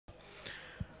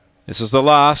This is the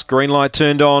last. Green light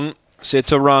turned on. Set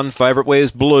to run. Favourite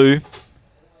wears blue.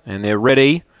 And they're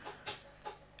ready.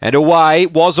 And away,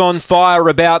 Was On Fire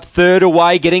about third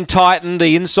away, getting tightened.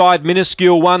 The inside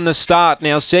Minuscule won the start.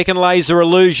 Now second Laser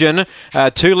Illusion,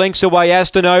 2 lengths away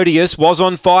Astonodius. Was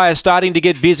On Fire starting to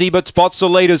get busy, but spots the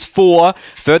leaders 4.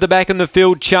 Further back in the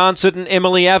field, Chance It and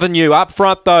Emily Avenue. Up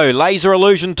front though, Laser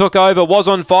Illusion took over. Was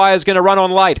On Fire is going to run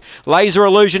on late. Laser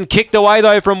Illusion kicked away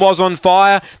though from Was On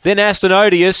Fire. Then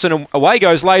Astonodius, and away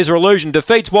goes Laser Illusion.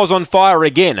 Defeats Was On Fire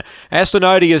again.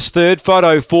 Astonodius third,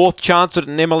 Photo fourth, Chance It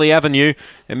and Emily Avenue.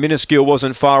 And Minuscule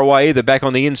wasn't far away either, back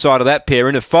on the inside of that pair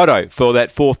in a Photo for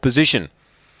that 4th position.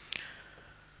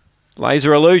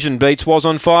 Laser Illusion beats Was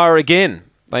On Fire again.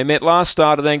 They met last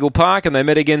start at Angle Park and they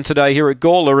met again today here at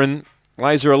Gawler, and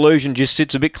Laser Illusion just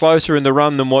sits a bit closer in the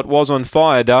run than what Was On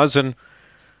Fire does, and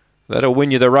that'll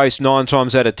win you the race 9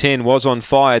 times out of 10. Was On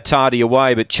Fire tardy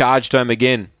away but charged home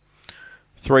again.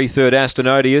 3/3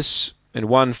 Astonodius and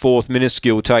 1/4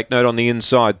 Minuscule. Take note on the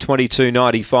inside.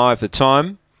 22.95 the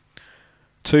time.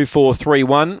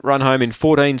 2-4-3-1, run home in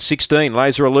 14.16.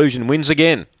 Laser Illusion wins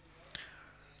again.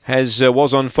 Has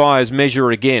Was On Fire's measure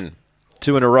again.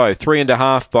 2 in a row.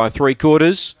 3.5 by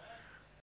 3/4.